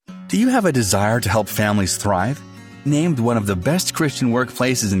Do you have a desire to help families thrive? Named one of the best Christian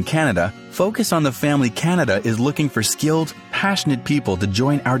workplaces in Canada, Focus on the Family Canada is looking for skilled, passionate people to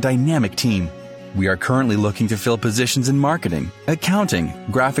join our dynamic team. We are currently looking to fill positions in marketing, accounting,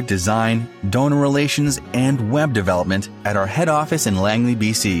 graphic design, donor relations, and web development at our head office in Langley,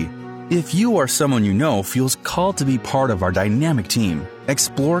 BC. If you or someone you know feels called to be part of our dynamic team,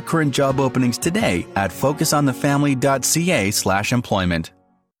 explore current job openings today at focusonthefamily.ca/employment.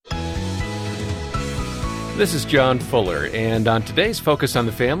 This is John Fuller, and on today's Focus on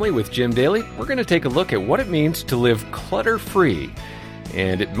the Family with Jim Daly, we're going to take a look at what it means to live clutter-free.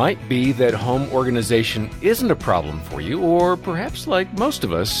 And it might be that home organization isn't a problem for you, or perhaps like most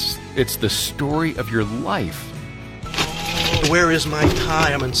of us, it's the story of your life. Where is my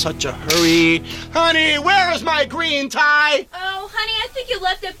tie? I'm in such a hurry. Honey, where is my green tie? Oh, honey, I think you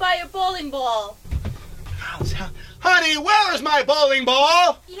left it by your bowling ball. Honey, where is my bowling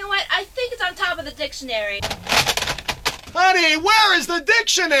ball? You know what? I think it's on top of the dictionary. Honey, where is the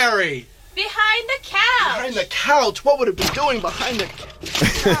dictionary? Behind the couch. Behind the couch? What would it be doing behind the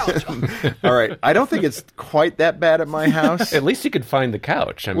couch? All right. I don't think it's quite that bad at my house. At least you could find the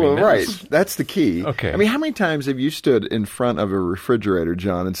couch. I mean, well, right. That's the key. Okay. I mean, how many times have you stood in front of a refrigerator,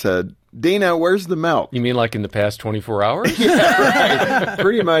 John, and said, Dina, where's the milk? You mean like in the past 24 hours? Yeah, right.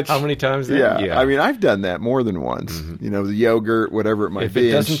 Pretty much. How many times then? Yeah. I mean, I've done that more than once. Mm-hmm. You know, the yogurt, whatever it might if be.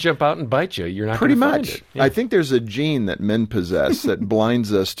 If it doesn't jump out and bite you, you're not pretty going to much. find it. Yeah. I think there's a gene that men possess that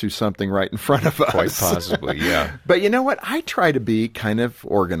blinds us to something right in front of us. Quite possibly, yeah. But you know what? I try to be kind of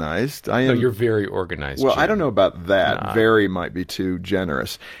organized. No, you're very organized, Well, Jim. I don't know about that. Nah. Very might be too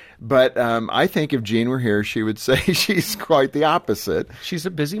generous. But I think if Jean were here, she would say she's quite the opposite. She's a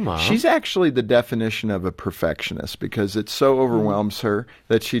busy mom. She's actually the definition of a perfectionist because it so overwhelms her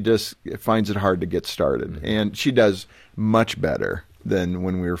that she just finds it hard to get started. Mm-hmm. And she does much better than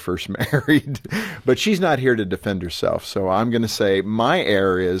when we were first married. But she's not here to defend herself. So I'm going to say my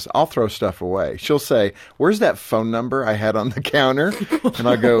error is I'll throw stuff away. She'll say, where's that phone number I had on the counter? And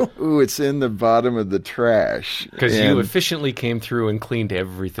I'll go, ooh, it's in the bottom of the trash. Because you efficiently came through and cleaned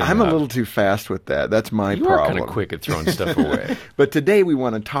everything I'm up. a little too fast with that. That's my you problem. You are kind of quick at throwing stuff away. But today we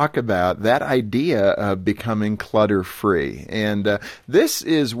want to talk about that idea of becoming clutter-free. And this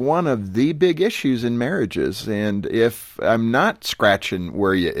is one of the big issues in marriages. And if I'm not scratching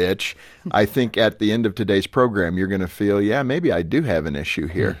where you itch, I think at the end of today's program, you're going to feel, yeah, maybe I do have an issue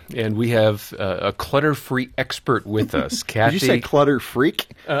here. And we have a clutter-free expert with us, Kathy. Did you say clutter freak?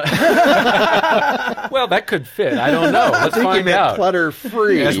 Well, that could fit. I don't know. Let's find out.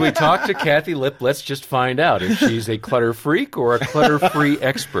 Clutter-free. As we talk to Kathy Lipp, let's just find out if she's a clutter freak or a clutter-free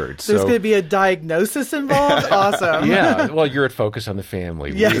expert. There's going to be a diagnosis involved? Awesome. Yeah. Well, you're at Focus on the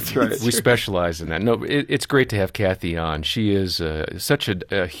Family. Yes, that's right. We specialize in that. No, it's great to have Kathy on. She is such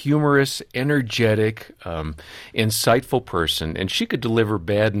a humorous, energetic, insightful person, and she could deliver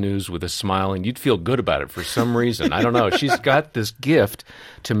bad news with a smile, and you'd feel good about it for some reason. I don't know. She's got this gift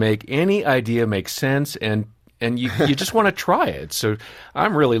to make any idea make sense, and you just want to try it. So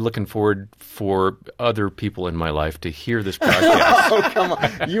I'm really looking forward for other people in my life to hear this podcast. Oh, come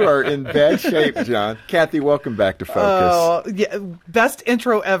on. You are in bad shape, John. Kathy, welcome back to Focus. Oh, yeah, best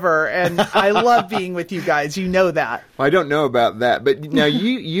intro ever, and I love being with you guys. You know that. Well, I don't know about that, but now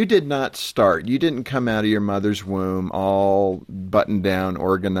you did not start. You didn't come out of your mother's womb all buttoned down,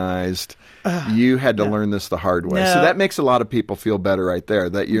 organized. You had to learn this the hard way. No. So that makes a lot of people feel better right there,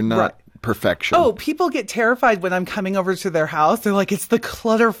 that you're not... Right. Perfection. Oh, people get terrified when I'm coming over to their house. They're like, it's the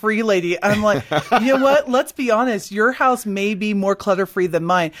clutter-free lady. I'm like, you know what? Let's be honest. Your house may be more clutter-free than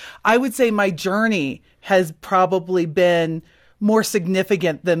mine. I would say my journey has probably been more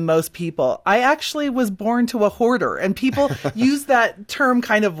significant than most people. I actually was born to a hoarder, and people use that term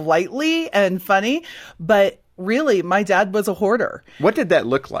kind of lightly and funny, but really, my dad was a hoarder. What did that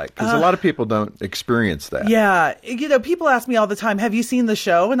look like? Because a lot of people don't experience that. Yeah. You know, people ask me all the time, have you seen the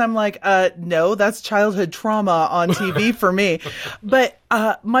show? And I'm like, no, that's childhood trauma on TV for me. But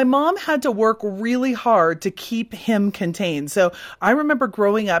my mom had to work really hard to keep him contained. So I remember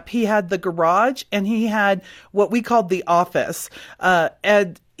growing up, he had the garage and he had what we called the office.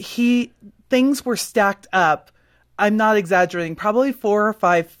 And things were stacked up. I'm not exaggerating, probably 4 or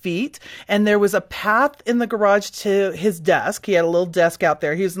 5 feet. And there was a path in the garage to his desk. He had a little desk out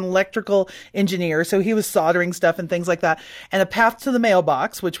there. He was an electrical engineer, so he was soldering stuff and things like that. And a path to the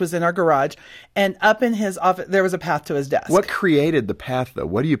mailbox, which was in our garage. And up in his office, there was a path to his desk. What created the path, though?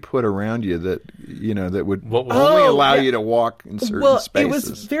 What do you put around you that, that would only allow you to walk in certain spaces? It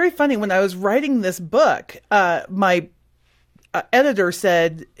was very funny. When I was writing this book, my editor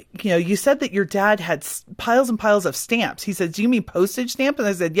said, you said that your dad had piles and piles of stamps. He said, do you mean postage stamps? And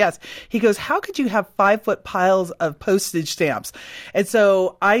I said, yes. He goes, how could you have 5-foot piles of postage stamps? And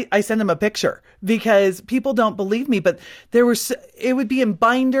so I sent him a picture because people don't believe me, but it would be in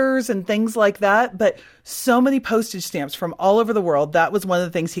binders and things like that. But so many postage stamps from all over the world. That was one of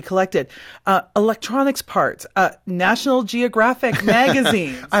the things he collected. Electronics parts, National Geographic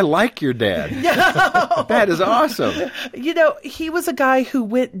magazines. I like your dad. That is awesome. He was a guy who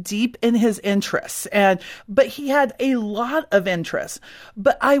went deep in his interests, but he had a lot of interests.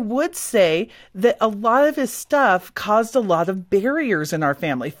 But I would say that a lot of his stuff caused a lot of barriers in our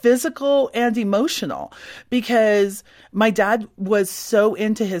family, physical and emotional, because my dad was so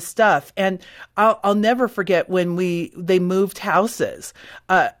into his stuff. And I'll never forget when they moved houses.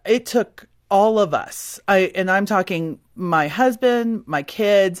 It took all of us, I'm talking my husband, my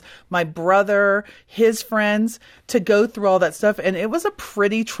kids, my brother, his friends, to go through all that stuff. And it was a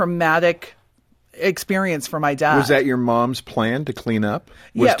pretty traumatic experience for my dad. Was that your mom's plan to clean up?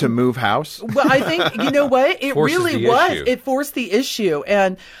 To move house? Well, I think, you know what? It really was. Issue. It forced the issue.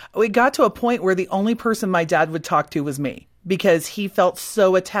 And we got to a point where the only person my dad would talk to was me, because he felt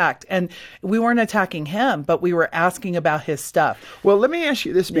so attacked. And we weren't attacking him, but we were asking about his stuff. Well, let me ask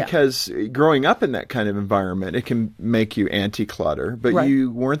you this, because growing up in that kind of environment, it can make you anti-clutter, but Right. You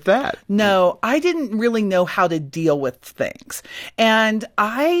weren't that. No, I didn't really know how to deal with things. And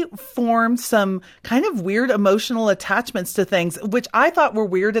I formed some kind of weird emotional attachments to things, which I thought were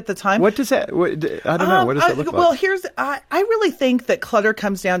weird at the time. What does that, I don't know, what does that look like? Well, I really think that clutter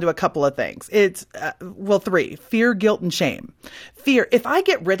comes down to a couple of things. It's, 3, fear, guilt, and shame. Fear. If I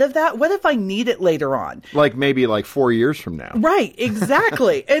get rid of that, what if I need it later on? Maybe 4 years from now. Right.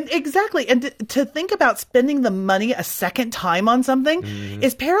 Exactly. And to think about spending the money a second time on something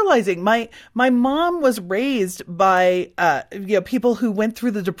is paralyzing. My mom was raised by, people who went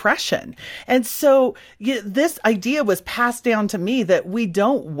through the Depression. And so this idea was passed down to me that we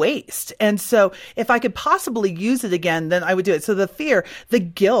don't waste. And so if I could possibly use it again, then I would do it. So the fear, the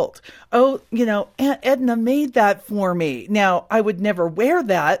guilt. Oh, Aunt Edna made that for me. Now, I would never wear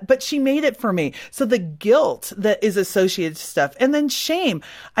that, but she made it for me. So the guilt that is associated to stuff. And then shame.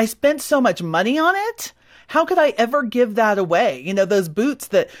 I spent so much money on it. How could I ever give that away? Those boots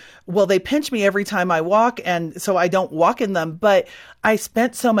that, they pinch me every time I walk, and so I don't walk in them, but I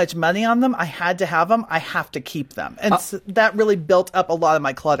spent so much money on them. I had to have them. I have to keep them. And so that really built up a lot of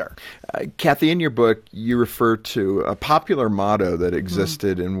my clutter. Kathy, in your book, you refer to a popular motto that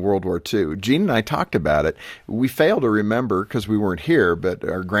existed in World War II. Gene and I talked about it. We fail to remember, because we weren't here, but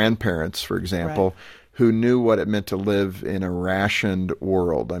our grandparents, for example, Right. who knew what it meant to live in a rationed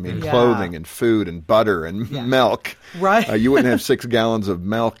world. I mean, clothing and food and butter and milk. Right. You wouldn't have 6 gallons of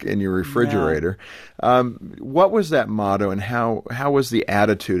milk in your refrigerator. What was that motto, and how was the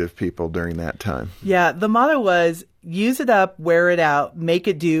attitude of people during that time? Yeah, the motto was, use it up, wear it out, make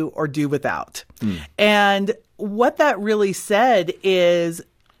it do, or do without. And what that really said is,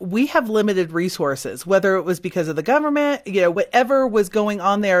 we have limited resources, whether it was because of the government, whatever was going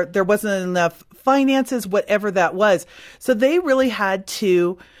on there wasn't enough finances, whatever that was. So they really had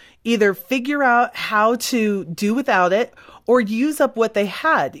to either figure out how to do without it or use up what they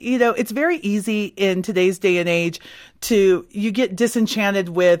had. It's very easy in today's day and age you get disenchanted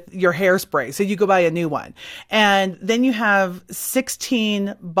with your hairspray. So you go buy a new one. And then you have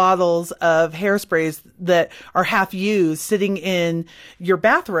 16 bottles of hairsprays that are half used sitting in your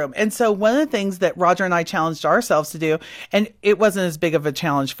bathroom. And so one of the things that Roger and I challenged ourselves to do, and it wasn't as big of a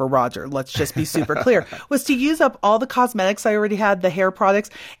challenge for Roger, let's just be super clear, was to use up all the cosmetics I already had, the hair products.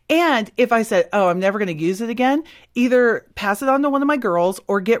 And if I said, I'm never going to use it again, either pass it on to one of my girls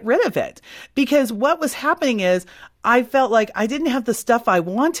or get rid of it. Because what was happening is, I felt like I didn't have the stuff I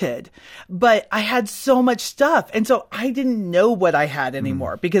wanted, but I had so much stuff. And so I didn't know what I had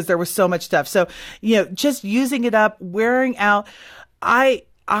anymore because there was so much stuff. So, just using it up, wearing out. I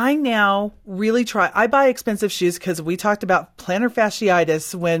now really try. I buy expensive shoes because we talked about plantar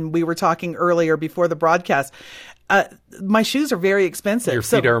fasciitis when we were talking earlier before the broadcast. My shoes are very expensive. Your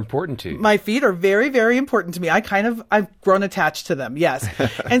feet are important to you. My feet are very, very important to me. I've grown attached to them. Yes.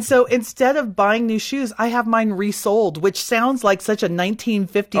 And so instead of buying new shoes, I have mine resold, which sounds like such a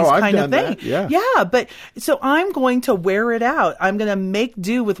 1950s kind of thing. That. Yeah. Yeah. But so I'm going to wear it out. I'm going to make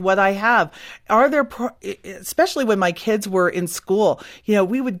do with what I have. Especially when my kids were in school,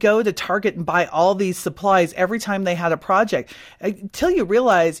 we would go to Target and buy all these supplies every time they had a project until you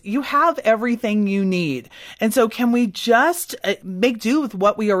realize you have everything you need. And so can we just make do with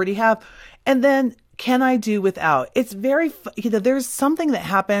what we already have? And then can I do without? It's very, there's something that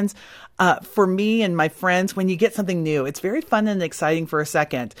happens for me and my friends when you get something new. It's very fun and exciting for a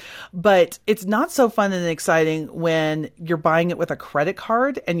second, but it's not so fun and exciting when you're buying it with a credit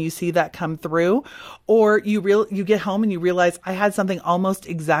card and you see that come through, or you get home and you realize I had something almost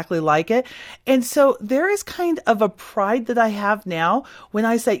exactly like it. And so there is kind of a pride that I have now when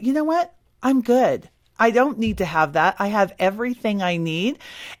I say, you know what? I'm good. I don't need to have that. I have everything I need.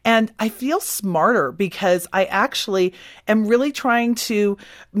 And I feel smarter because I actually am really trying to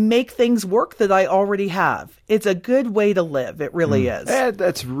make things work that I already have. It's a good way to live. It really is.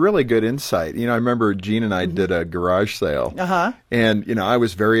 That's really good insight. I remember Jean and I did a garage sale. And, I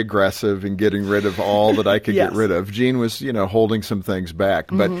was very aggressive in getting rid of all that I could get rid of. Jean was, holding some things back.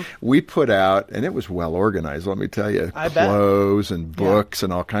 But we put out, and it was well organized, let me tell you, clothes and books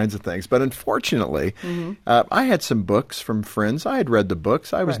and all kinds of things. But unfortunately, I had some books from friends. I had read the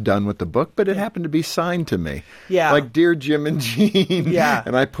books. I was done with the book, but it happened to be signed to me. Yeah. Like Dear Jim and Jean. Yeah.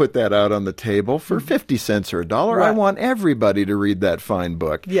 And I put that out on the table for 50 cents or $1. Right. I want everybody to read that fine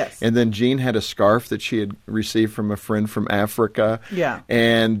book. Yes. And then Jean had a scarf that she had received from a friend from Africa. Yeah.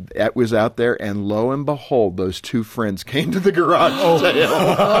 And it was out there, and lo and behold, those two friends came to the garage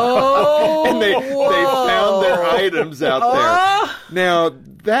sale. And they found their items out there. Now,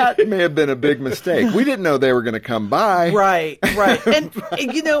 that may have been a big mistake. We didn't know they were going to come by. Right. And,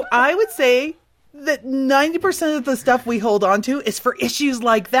 I would say that 90% of the stuff we hold on to is for issues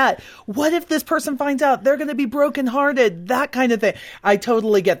like that. What if this person finds out? They're going to be brokenhearted, that kind of thing. I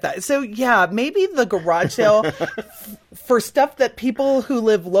totally get that. So, yeah, maybe the garage sale for stuff that people who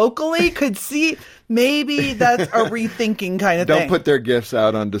live locally could see, maybe that's a rethinking kind of thing. Don't put their gifts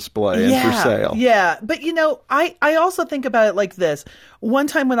out on display and for sale. Yeah. But, I also think about it like this. One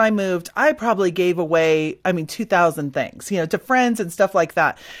time when I moved, I probably gave away, 2,000 things, to friends and stuff like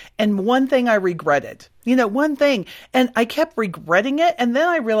that. And one thing I regretted, one thing. And I kept regretting it. And then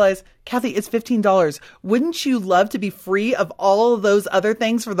I realized, Kathy, it's $15. Wouldn't you love to be free of all of those other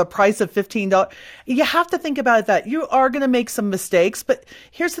things for the price of $15? You have to think about that. You are going to make some mistakes. But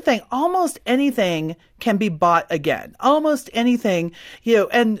here's the thing. Almost anything can be bought again. Almost anything,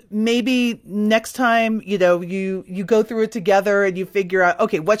 and maybe next time, you go through it together and you figure out,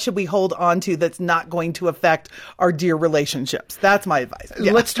 okay, what should we hold on to that's not going to affect our dear relationships? That's my advice.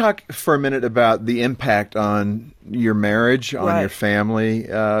 Yeah. Let's talk for a minute about the impact on your marriage, on your family.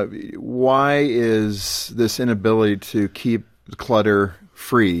 Why is this inability to keep clutter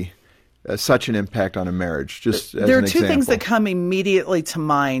free such an impact on a marriage? Just as there are an two example. things that come immediately to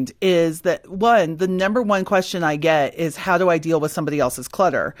mind is that, one, the number one question I get is, how do I deal with somebody else's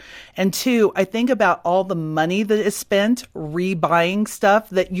clutter? And two, I think about all the money that is spent rebuying stuff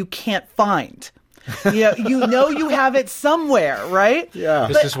that you can't find. You have it somewhere, right? Yeah.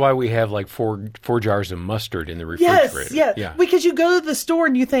 This is why we have like four jars of mustard in the refrigerator. Yes, yeah. Because you go to the store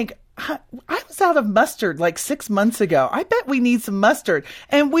and you think, I was out of mustard like 6 months ago. I bet we need some mustard.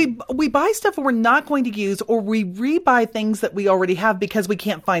 And we buy stuff we're not going to use, or we rebuy things that we already have because we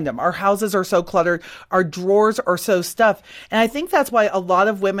can't find them. Our houses are so cluttered. Our drawers are so stuffed. And I think that's why a lot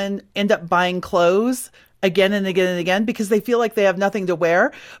of women end up buying clothes again and again and again, because they feel like they have nothing to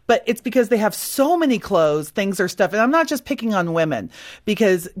wear. But it's because they have so many clothes, things are stuffed. And I'm not just picking on women,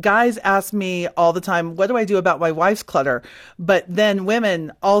 because guys ask me all the time, what do I do about my wife's clutter? But then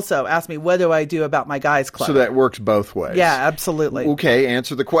women also ask me, what do I do about my guy's clutter? So that works both ways. Yeah, absolutely. Okay,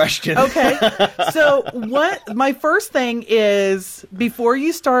 answer the question. Okay. So my first thing is, before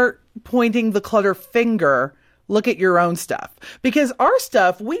you start pointing the clutter finger, look at your own stuff, because our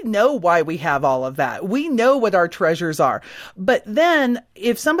stuff, we know why we have all of that. We know what our treasures are. But then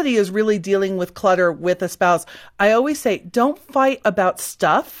if somebody is really dealing with clutter with a spouse, I always say, don't fight about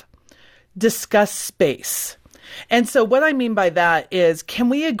stuff, discuss space. And so what I mean by that is, can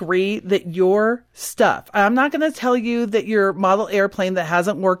we agree that your stuff, I'm not going to tell you that your model airplane that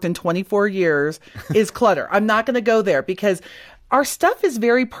hasn't worked in 24 years is clutter. I'm not going to go there, because our stuff is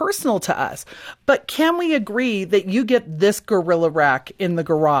very personal to us. But can we agree that you get this gorilla rack in the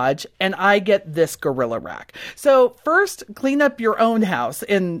garage and I get this gorilla rack? So first, clean up your own house.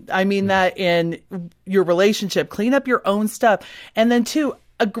 And I mean that in your relationship, clean up your own stuff. And then two,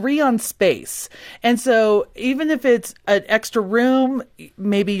 agree on space. And so even if it's an extra room,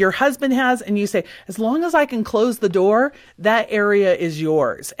 maybe your husband has, and you say, as long as I can close the door, that area is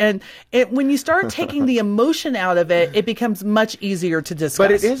yours. And when you start taking the emotion out of it, it becomes much easier to discuss. But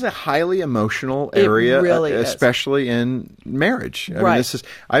it is a highly emotional area, it really especially in marriage. I mean, this is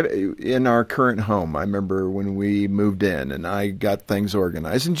in our current home. I remember when we moved in and I got things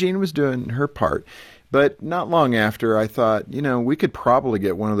organized, and Jean was doing her part. But not long after, I thought, we could probably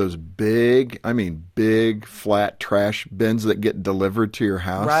get one of those big, flat trash bins that get delivered to your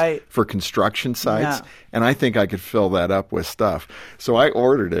house for construction sites. Yeah. And I think I could fill that up with stuff. So I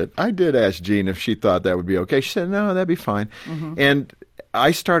ordered it. I did ask Jean if she thought that would be okay. She said, no, that'd be fine. Mm-hmm. And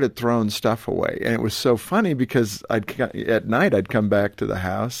I started throwing stuff away. And it was so funny because at night I'd come back to the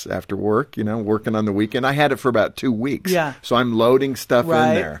house after work, working on the weekend. I had it for about 2 weeks. Yeah. So I'm loading stuff in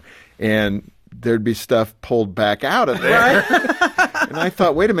there. And there'd be stuff pulled back out of there. And I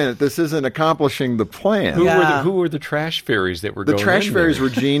thought, wait a minute, this isn't accomplishing the plan. Who were the trash fairies that were going in there? The trash fairies were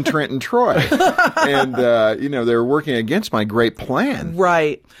Jean, Trent, and Troy. And, they were working against my great plan.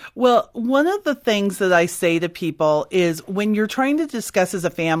 Right. Well, one of the things that I say to people is when you're trying to discuss as a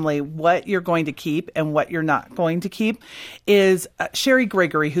family what you're going to keep and what you're not going to keep is Sherry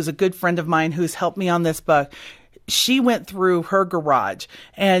Gregory, who's a good friend of mine who's helped me on this book. She went through her garage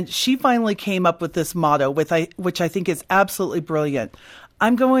and she finally came up with this motto, which I think is absolutely brilliant.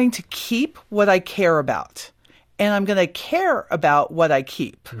 I'm going to keep what I care about, and I'm going to care about what I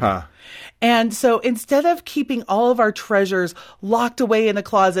keep. Huh. And so instead of keeping all of our treasures locked away in a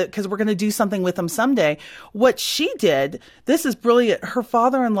closet because we're going to do something with them someday, what she did, this is brilliant. Her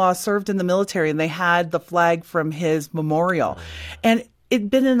father-in-law served in the military and they had the flag from his memorial. And it'd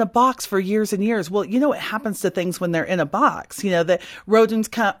been in a box for years and years. Well, what happens to things when they're in a box, the rodents,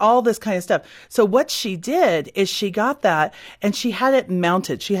 all this kind of stuff. So what she did is she got that and she had it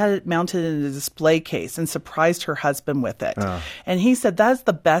mounted. She had it mounted in a display case and surprised her husband with it. And he said that's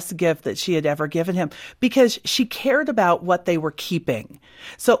the best gift that she had ever given him because she cared about what they were keeping.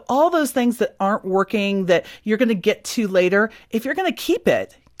 So all those things that aren't working that you're going to get to later, if you're going to keep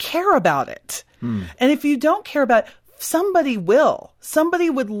it, care about it. And if you don't care about it, somebody will. Somebody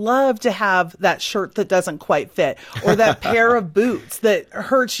would love to have that shirt that doesn't quite fit or that pair of boots that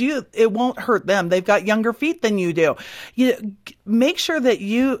hurts you. It won't hurt them. They've got younger feet than you do. Make sure that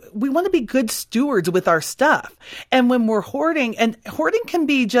we want to be good stewards with our stuff. And when we're hoarding, and hoarding can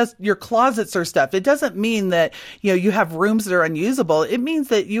be just your closets or stuff. It doesn't mean that, you have rooms that are unusable. It means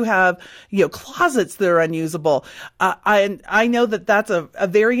that you have, closets that are unusable. I know that that's a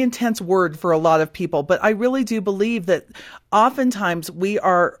very intense word for a lot of people, but I really do believe that oftentimes we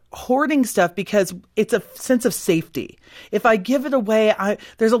are hoarding stuff because it's a sense of safety. If I give it away,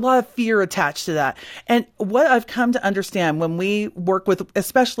 there's a lot of fear attached to that. And what I've come to understand when we work with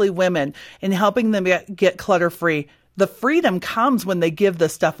especially women in helping them get clutter-free, the freedom comes when they give the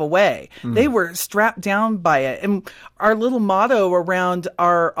stuff away. They were strapped down by it. And our little motto around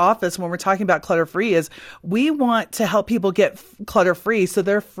our office when we're talking about clutter-free is we want to help people get clutter-free so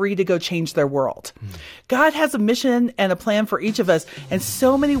they're free to go change their world. God has a mission and a plan for each of us. And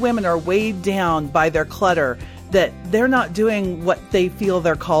so many women are weighed down by their clutter that they're not doing what they feel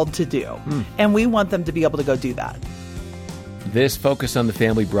they're called to do. And we want them to be able to go do that. This Focus on the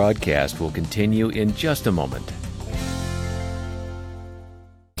Family broadcast will continue in just a moment.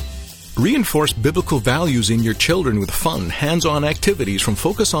 Reinforce biblical values in your children with fun, hands-on activities from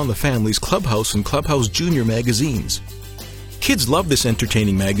Focus on the Family's Clubhouse and Clubhouse Junior magazines. Kids love this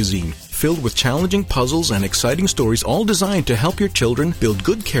entertaining magazine, filled with challenging puzzles and exciting stories, all designed to help your children build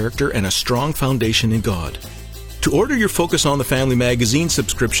good character and a strong foundation in God. To order your Focus on the Family magazine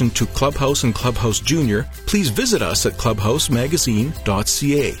subscription to Clubhouse and Clubhouse Junior, please visit us at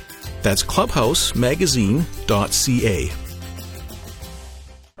clubhousemagazine.ca. That's clubhousemagazine.ca.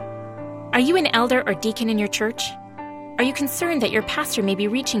 Are you an elder or deacon in your church? Are you concerned that your pastor may be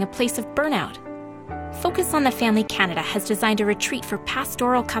reaching a place of burnout? Focus on the Family Canada has designed a retreat for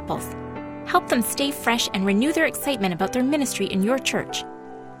pastoral couples. Help them stay fresh and renew their excitement about their ministry in your church.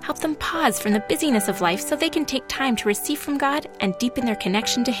 Help them pause from the busyness of life so they can take time to receive from God and deepen their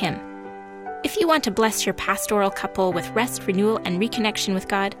connection to Him. If you want to bless your pastoral couple with rest, renewal, and reconnection with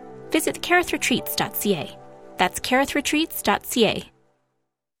God, visit kerithretreats.ca. That's kerithretreats.ca.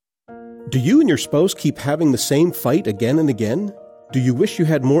 Do you and your spouse keep having the same fight again and again? Do you wish you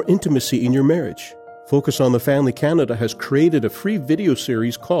had more intimacy in your marriage? Focus on the Family Canada has created a free video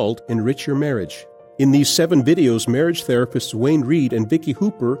series called Enrich Your Marriage. In these 7 videos, marriage therapists Wayne Reed and Vicki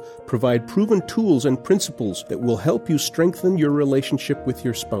Hooper provide proven tools and principles that will help you strengthen your relationship with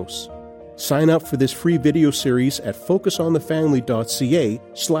your spouse. Sign up for this free video series at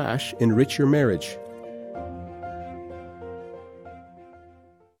focusonthefamily.ca/enrichyourmarriage.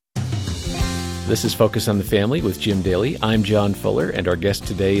 This is Focus on the Family with Jim Daly. I'm John Fuller, and our guest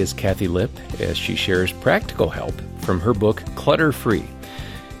today is Kathy Lipp as she shares practical help from her book, Clutter Free.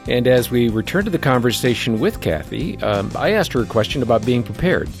 And as we return to the conversation with Kathy, I asked her a question about being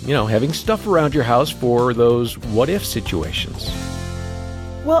prepared, having stuff around your house for those what-if situations.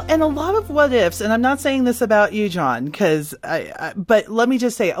 Well, and a lot of what ifs, and I'm not saying this about you, John, but let me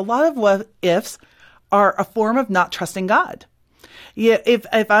just say, a lot of what ifs are a form of not trusting God. Yeah, if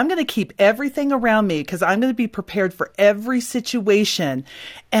I'm going to keep everything around me because I'm going to be prepared for every situation,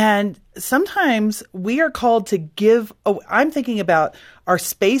 and sometimes we are called to give. I'm thinking about our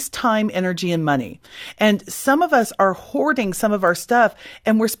space, time, energy, and money, and some of us are hoarding some of our stuff,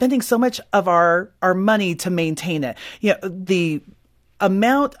 and we're spending so much of our money to maintain it. You know, the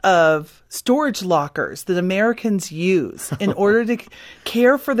amount of storage lockers that Americans use in order to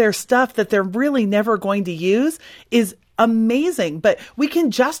care for their stuff that they're really never going to use is amazing, but we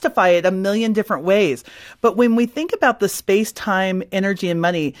can justify it a million different ways. But when we think about the space, time, energy, and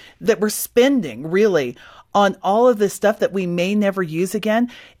money that we're spending really on all of this stuff that we may never use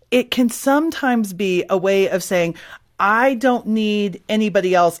again, it can sometimes be a way of saying, I don't need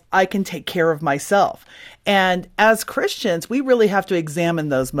anybody else. I can take care of myself. And as Christians, we really have to examine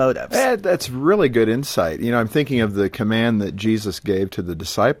those motives. That's really good insight. You know, I'm thinking of the command that Jesus gave to the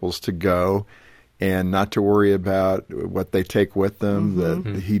disciples to go and not to worry about what they take with them,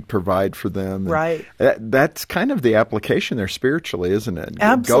 that He'd provide for them. Right. That's kind of the application there spiritually, isn't it?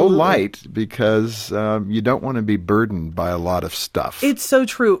 Absolutely. Go light because you don't want to be burdened by a lot of stuff. It's so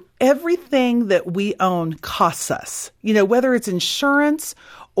true. Everything that we own costs us. You know, whether it's insurance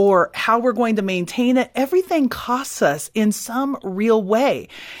or how we're going to maintain it, everything costs us in some real way.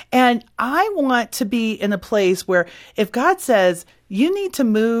 And I want to be in a place where if God says, you need to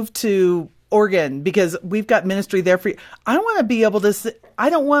move to Oregon because we've got ministry there for you, I want to be able to, I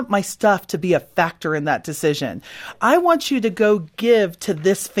don't want my stuff to be a factor in that decision. I want you to go give to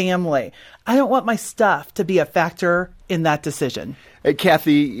this family. I don't want my stuff to be a factor in that decision. Hey,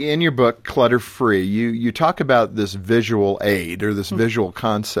 Kathy, in your book, Clutter Free, you talk about this visual aid or this visual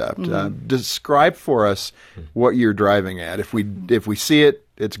concept. Describe for us what you're driving at. If we see it,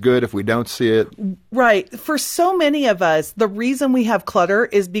 it's good. If we don't see it. Right. For so many of us, the reason we have clutter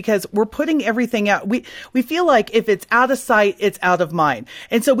is because we're putting everything out. We feel like if it's out of sight, it's out of mind.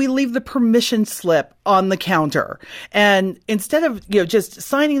 And so we leave the permission slip on the counter. And instead of, just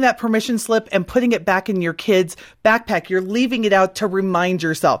signing that permission slip and putting it back in your kid's backpack, you're leaving it out to remind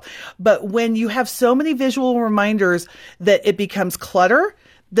yourself. But when you have so many visual reminders that it becomes clutter,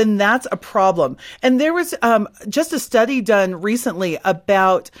 then that's a problem. And there was just a study done recently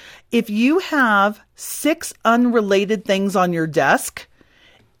about if you have 6 unrelated things on your desk,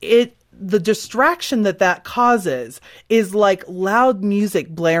 the distraction that causes is like loud music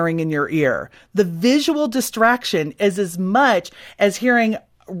blaring in your ear. The visual distraction is as much as hearing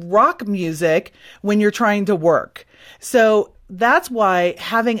rock music when you're trying to work. So that's why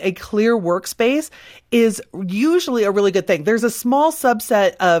having a clear workspace is usually a really good thing. There's a small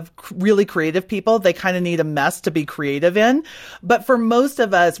subset of really creative people. They kind of need a mess to be creative in. But for most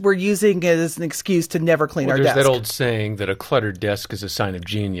of us, we're using it as an excuse to never clean our desk. There's that old saying that a cluttered desk is a sign of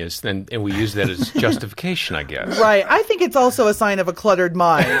genius, and we use that as justification, I guess. Right. I think it's also a sign of a cluttered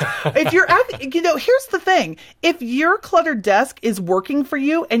mind. If you're, here's the thing. If your cluttered desk is working for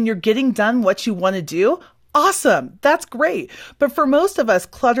you and you're getting done what you want to do, awesome. That's great. But for most of us,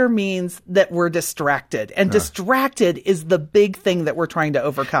 clutter means that we're distracted. And distracted is the big thing that we're trying to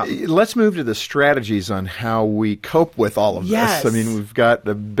overcome. Let's move to the strategies on how we cope with all of Yes. this. I mean, we've got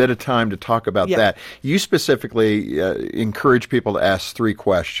a bit of time to talk about that. You specifically encourage people to ask 3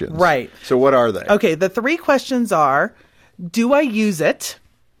 questions. Right. So what are they? Okay. The 3 questions are, do I use it?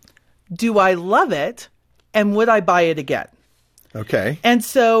 Do I love it? And would I buy it again? Okay. And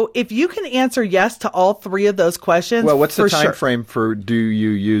so if you can answer yes to all 3 of those questions. Well, what's the time sure. frame for do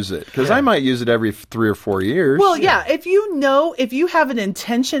you use it? Because I might use it every 3 or 4 years. Well, yeah. If you have an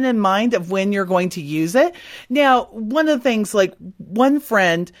intention in mind of when you're going to use it. Now, one of the things, like one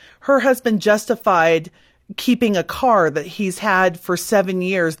friend, her husband justified keeping a car that he's had for 7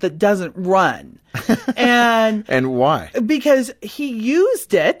 years that doesn't run. And why? Because he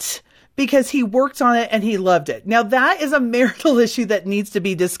used it. Because he worked on it and he loved it. Now, that is a marital issue that needs to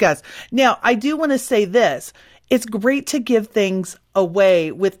be discussed. Now, I do want to say this. It's great to give things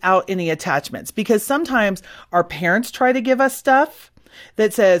away without any attachments because sometimes our parents try to give us stuff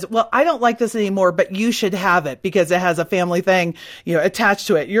that says, well, I don't like this anymore, but you should have it because it has a family thing, attached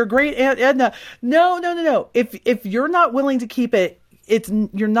to it. Your great Aunt Edna. No. If you're not willing to keep it,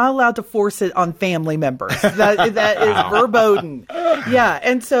 you're not allowed to force it on family members. That is verboten. Yeah.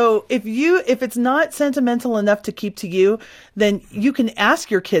 And so if it's not sentimental enough to keep to you, then you can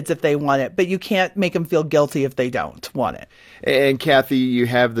ask your kids if they want it, but you can't make them feel guilty if they don't want it. And Kathy, you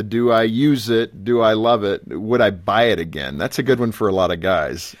have the do I use it? Do I love it? Would I buy it again? That's a good one for a lot of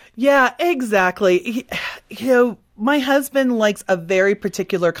guys. Yeah, exactly. my husband likes a very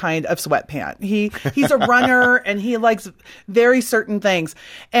particular kind of sweatpant. He's a runner and he likes very certain things.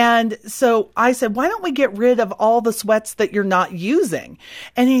 And so I said, why don't we get rid of all the sweats that you're not using?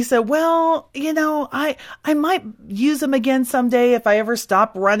 And he said, well, I might use them again someday if I ever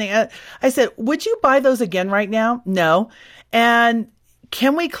stop running. I said, would you buy those again right now? No. And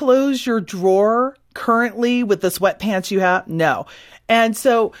can we close your drawer currently with the sweatpants you have? No. And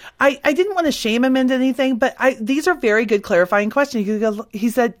so I didn't want to shame him into anything, but these are very good clarifying questions. He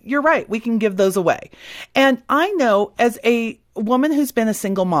said, you're right. We can give those away. And I know, as a woman who's been a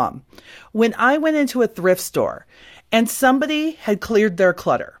single mom, when I went into a thrift store and somebody had cleared their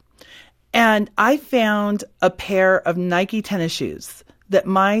clutter and I found a pair of Nike tennis shoes that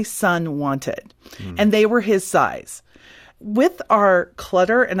my son wanted, and they were his size. With our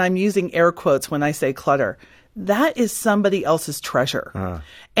clutter, and I'm using air quotes when I say clutter, that is somebody else's treasure.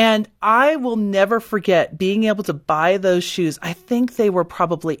 And I will never forget being able to buy those shoes. I think they were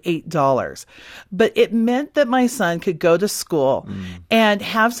probably $8, but it meant that my son could go to school and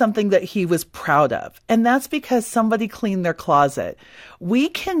have something that he was proud of. And that's because somebody cleaned their closet. We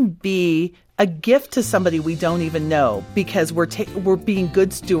can be a gift to somebody we don't even know because we're being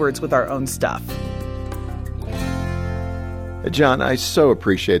good stewards with our own stuff. John, I so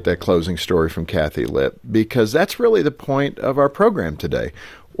appreciate that closing story from Kathy Lipp, because that's really the point of our program today.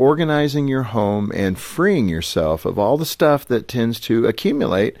 Organizing your home and freeing yourself of all the stuff that tends to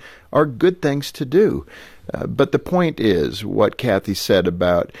accumulate are good things to do. But the point is what Kathy said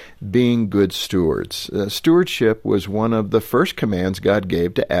about being good stewards. Stewardship was one of the first commands God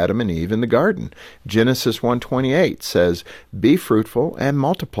gave to Adam and Eve in the garden. Genesis 1:28 says, "Be fruitful and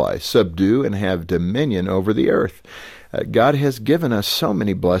multiply, subdue and have dominion over the earth." God has given us so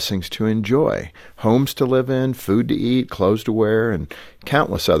many blessings to enjoy, homes to live in, food to eat, clothes to wear, and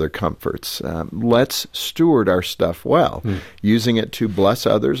countless other comforts. Let's steward our stuff well, using it to bless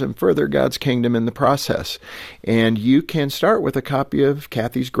others and further God's kingdom in the process. And you can start with a copy of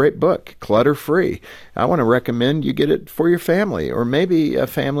Kathy's great book, Clutter Free. I want to recommend you get it for your family, or maybe a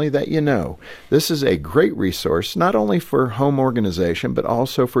family that you know. This is a great resource, not only for home organization, but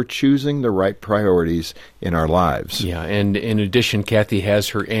also for choosing the right priorities in our lives. Yeah, and in addition, Kathy has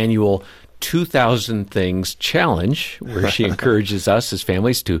her annual 2,000 Things Challenge, where she encourages us as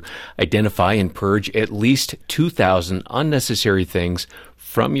families to identify and purge at least 2,000 unnecessary things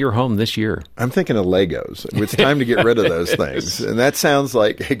from your home this year. I'm thinking of Legos. It's time to get rid of those things. And that sounds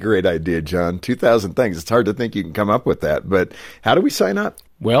like a great idea, John. 2,000 things. It's hard to think you can come up with that. But how do we sign up?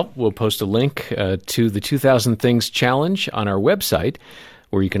 Well, we'll post a link to the 2,000 Things Challenge on our website,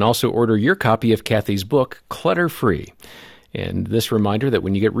 where you can also order your copy of Kathy's book, Clutter Free. And this reminder that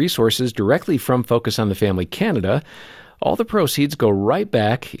when you get resources directly from Focus on the Family Canada, all the proceeds go right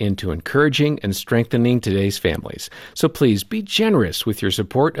back into encouraging and strengthening today's families. So please be generous with your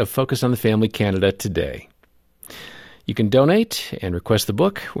support of Focus on the Family Canada today. You can donate and request the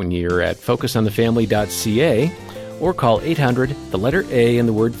book when you're at focusonthefamily.ca or call 800, the letter A in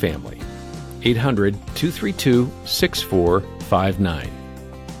the word family, 800-232-6459.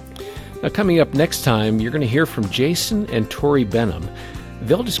 Now, coming up next time, you're going to hear from Jason and Tori Benham.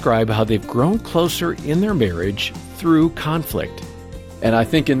 They'll describe how they've grown closer in their marriage through conflict. And I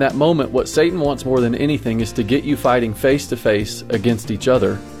think in that moment, what Satan wants more than anything is to get you fighting face to face against each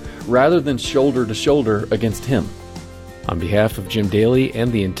other, rather than shoulder to shoulder against him. On behalf of Jim Daly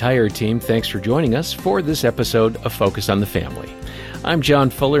and the entire team, thanks for joining us for this episode of Focus on the Family. I'm John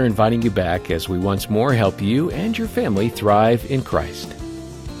Fuller, inviting you back as we once more help you and your family thrive in Christ.